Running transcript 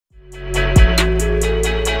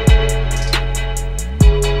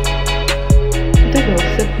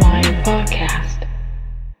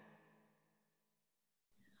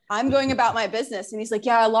I'm going about my business. And he's like,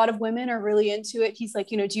 yeah, a lot of women are really into it. He's like,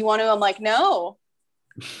 do you want to? I'm like, no,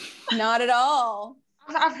 not at all.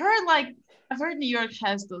 I've heard New York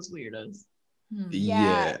has those weirdos.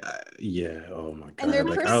 Yeah. Yeah. Oh my And they're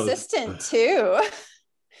God. Like persistent too.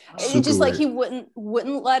 It super just like weird. he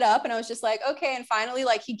wouldn't let up. And I was just like, okay. And finally,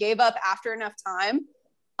 like he gave up after enough time.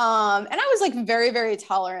 And I was like very, very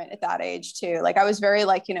tolerant at that age too. Like I was very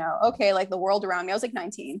like, okay, like the world around me. I was like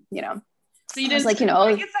 19, So you I was didn't like,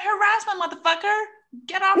 it's a harassment, motherfucker.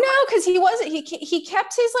 Get off. no, because he wasn't. He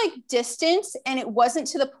kept his like distance, and it wasn't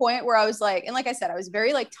to the point where I was like, and like I said, I was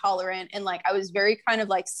very like tolerant, and like I was very kind of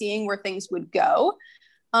like seeing where things would go.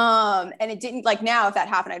 And it didn't, like, now if that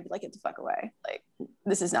happened, I'd be like, get the fuck away. Like,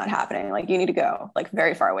 this is not happening. Like, you need to go like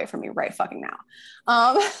very far away from me right fucking now.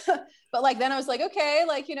 But like then I was like, okay,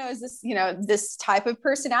 like, is this, this type of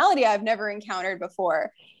personality I've never encountered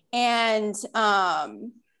before. And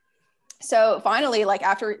so finally, like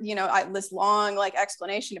after, this long like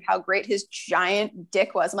explanation of how great his giant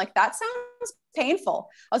dick was, I'm like, that sounds painful.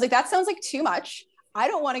 I was like, that sounds like too much. I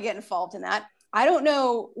don't want to get involved in that. I don't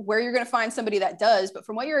know where you're going to find somebody that does, but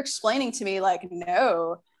from what you're explaining to me, like,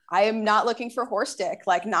 no, I am not looking for horse dick,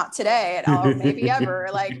 like not today or maybe ever.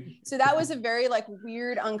 Like, so that was a very like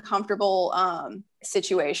weird, uncomfortable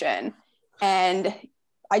situation. And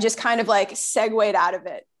I just kind of like segued out of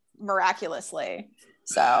it miraculously.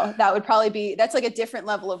 So that would probably that's like a different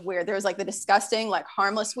level of weird. There was like the disgusting, like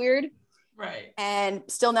harmless weird. Right. And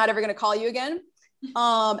still not ever going to call you again.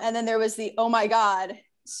 And then there was the, oh my God,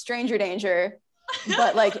 stranger danger.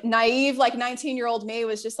 But like naive, like 19-year-old me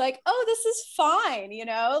was just like, oh, this is fine.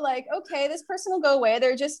 Like, okay, this person will go away.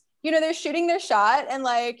 They're just, they're shooting their shot and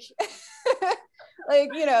like, like,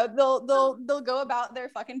 they'll go about their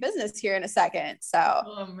fucking business here in a second. So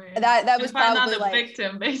that was probably like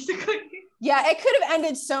victim, basically. Yeah, it could have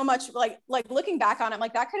ended so much like looking back on it,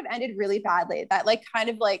 like that could have ended really badly. That like kind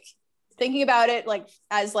of like thinking about it like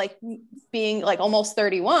as like being like almost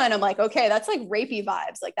 31, I'm like, okay, that's like rapey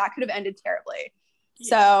vibes. Like that could have ended terribly. Yeah.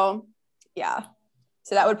 So yeah.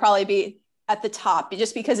 So that would probably be at the top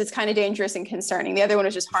just because it's kind of dangerous and concerning. The other one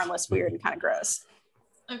was just harmless, weird, and kind of gross.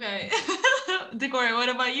 Okay. Decory, what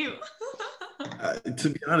about you? To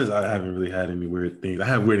be honest, I haven't really had any weird things. I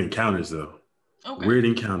have weird encounters though. Okay. Weird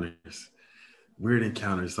encounters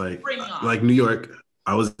like New York.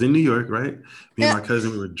 I was in New York, right? Me and my cousin,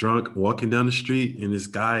 we were drunk walking down the street, and this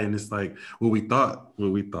guy, and it's like what we thought,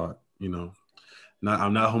 I'm not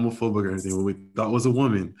homophobic or anything. What we thought was a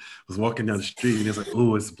woman was walking down the street, and it's like,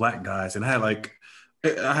 oh, it's black guys. And I had like,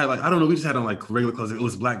 I don't know, we just had on like regular clothes. It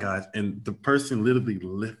was black guys, and the person literally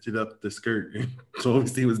lifted up the skirt and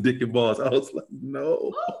told me it was dick and balls. I was like,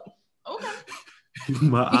 no. Okay. You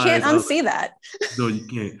can't unsee that. No, you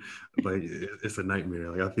can't. Like it's a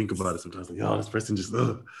nightmare. Like I think about it sometimes. Like, oh, this person just,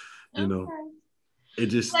 it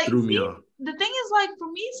just like, threw me off. The thing is, like for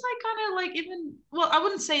me, it's like kind of like even. Well, I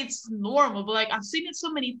wouldn't say it's normal, but like I've seen it so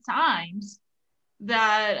many times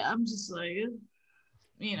that I'm just like,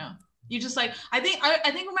 you just like. I think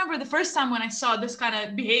remember the first time when I saw this kind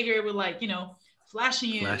of behavior with like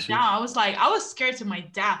flashing you down. I was scared to my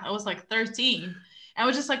death. I was like 13. I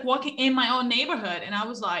was just like walking in my own neighborhood, and I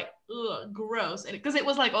was like, ugh, gross. Because it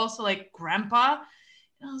was like also like grandpa,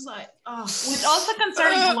 and I was like, oh, which also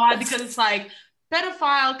concerns a lot because it's like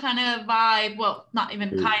pedophile kind of vibe. Well, not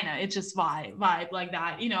even kind of, it's just vibe like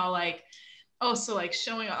that, like also like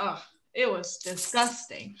showing. Oh, it was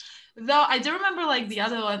disgusting. Though I do remember like the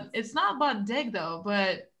other one. It's not about dick though,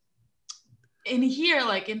 but in here,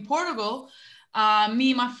 like in Portugal,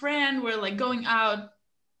 me and my friend were like going out.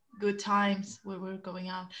 Good times we were going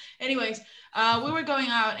out. Anyways, we were going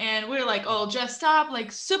out and we were like all dressed up,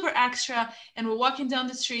 like super extra, and we're walking down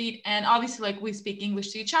the street, and obviously like we speak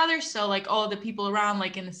English to each other, so like all the people around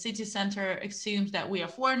like in the city center assumes that we are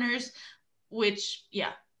foreigners, which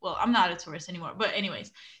well, I'm not a tourist anymore, but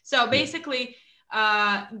anyways, so basically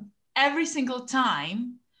every single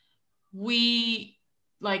time we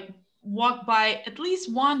like walk by at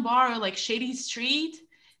least one bar or like shady street,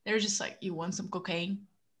 they're just like, you want some cocaine?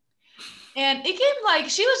 And it came like,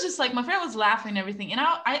 she was just like, my friend was laughing and everything. And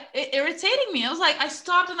it irritating me. I was like, I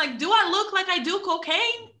stopped and like, do I look like I do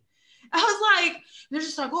cocaine? I was like, they're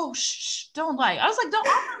just like, oh, shh, don't like. I was like, don't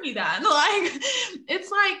offer me that. Like, it's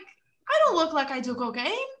like, I don't look like I do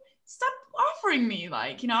cocaine. Stop offering me.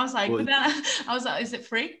 Like, I was like, well, but then I was like, is it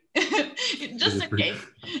free? Just in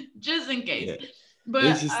case. Yeah. But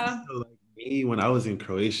it's just so, like me, when I was in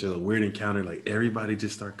Croatia, a weird encounter, like everybody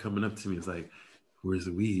just started coming up to me. It's like, where's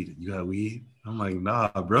the weed? You got weed? I'm like, nah,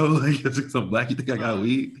 bro. Like, it's some black. You think I got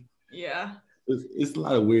weed? Yeah. it's a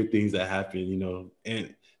lot of weird things that happen, you know,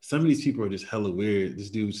 and some of these people are just hella weird. This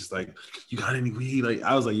dude was just like, "You got any weed?" Like,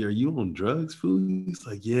 I was like, "Yo, are you on drugs, fool?" He's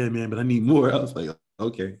like, "Yeah, man, but I need more." I was like,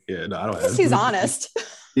 "Okay, yeah, no, I don't have." He's honest.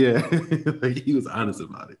 Yeah, like he was honest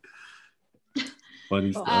about it.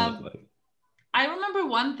 Funny stuff. Like, I remember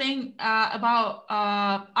one thing about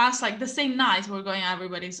us, like the same night we were going out,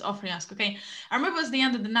 everybody's offering us cocaine. I remember it was the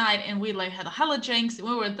end of the night and we like had a hella drinks and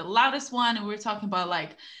we were the loudest one and we were talking about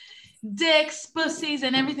like dicks, pussies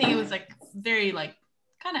and everything. It was like very like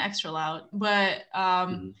kind of extra loud. But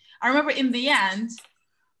I remember in the end,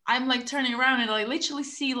 I'm like turning around and I literally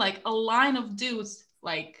see like a line of dudes,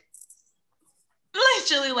 like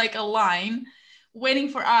literally like a line waiting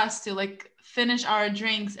for us to like finish our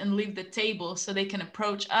drinks and leave the table so they can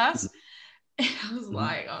approach us. And I was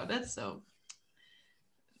like, oh, that's so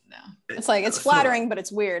no. It's like it's flattering, but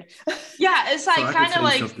it's weird. Yeah, it's like so kind of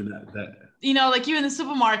like that you know, like you in the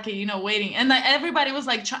supermarket, you know, waiting, and like everybody was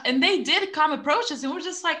like, and they did come approach us, and we're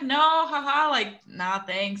just like, no, haha, like, nah,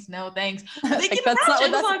 thanks, no thanks. But they like, that's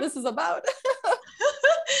not what this is about. I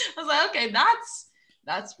was like, okay,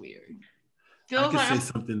 that's weird. I could say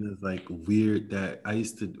something that's like weird that I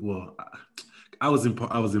used to. Well, I was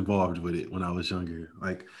involved with it when I was younger.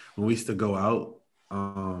 Like when we used to go out.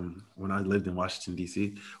 When I lived in Washington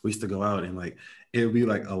D.C., we used to go out and like it would be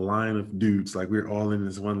like a line of dudes, like we're all in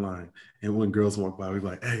this one line, and when girls walk by, we'd be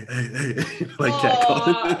like, "Hey, hey, hey!" like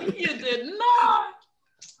catcalling. You did not.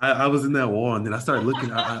 I was in that wall, and then I started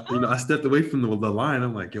looking. I stepped away from the line.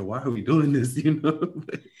 I'm like, "Yo, why are we doing this?" You know,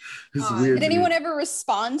 it's weird. Did anyone ever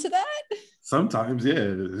respond to that? Sometimes, yeah.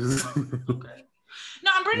 Okay. No,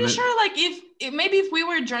 I'm pretty sure like if we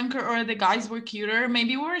were drunker or the guys were cuter,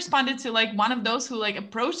 maybe we responded to like one of those who like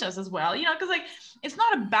approached us as well, you know, because like it's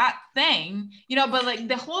not a bad thing, you know, but like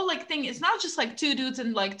the whole like thing, it's not just like two dudes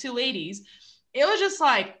and like two ladies. It was just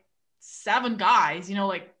like 7 guys, you know,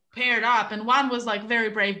 like paired up, and one was like very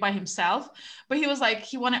brave by himself, but he was like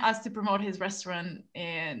he wanted us to promote his restaurant,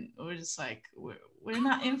 and we're just like we're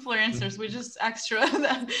not influencers, we're just extra.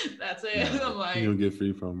 That's it. Yeah, I'm like, you don't get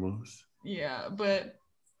free promos. Yeah, but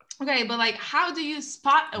okay, but like, how do you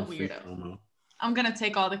spot a weirdo? I'm gonna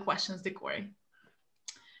take all the questions, Corey.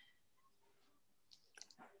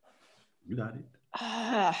 You got it.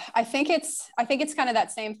 I think it's kind of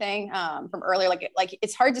that same thing from earlier. Like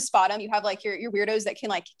it's hard to spot them. You have like your weirdos that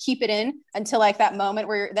can like keep it in until like that moment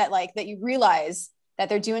where that you realize that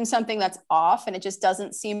they're doing something that's off and it just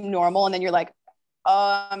doesn't seem normal, and then you're like,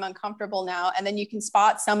 oh, I'm uncomfortable now. And then you can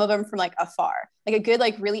spot some of them from like afar. Like a good,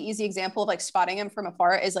 like really easy example of like spotting them from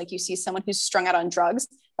afar is like you see someone who's strung out on drugs.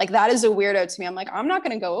 Like that is a weirdo to me. I'm like, I'm not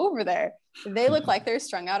going to go over there. They look like they're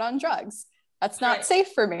strung out on drugs. That's not safe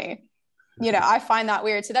for me. You know, I find that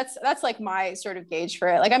weird. So that's like my sort of gauge for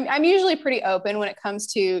it. Like I'm usually pretty open when it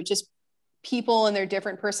comes to just people and their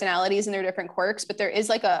different personalities and their different quirks, but there is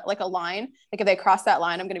like a line. Like if they cross that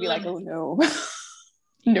line, I'm going to be like, oh no,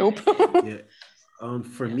 nope. Yeah.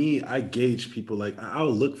 For me, I gauge people like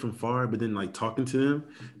I'll look from far, but then like talking to them,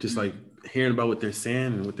 just like hearing about what they're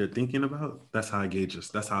saying and what they're thinking about. That's how I gauge us.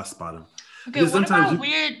 That's how I spot them. Okay, what about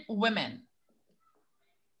weird women?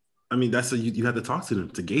 I mean, that's you have to talk to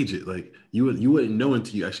them to gauge it. Like you wouldn't know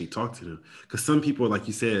until you actually talk to them. Because some people, like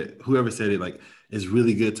you said, whoever said it, like it's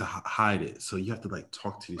really good to hide it. So you have to like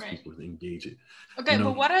talk to these people and engage it. Okay,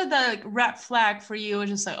 but what are the red flag for you?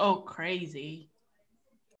 Just like, oh, crazy.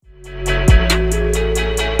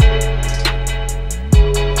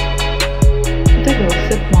 The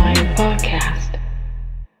S2.Ep.4 podcast.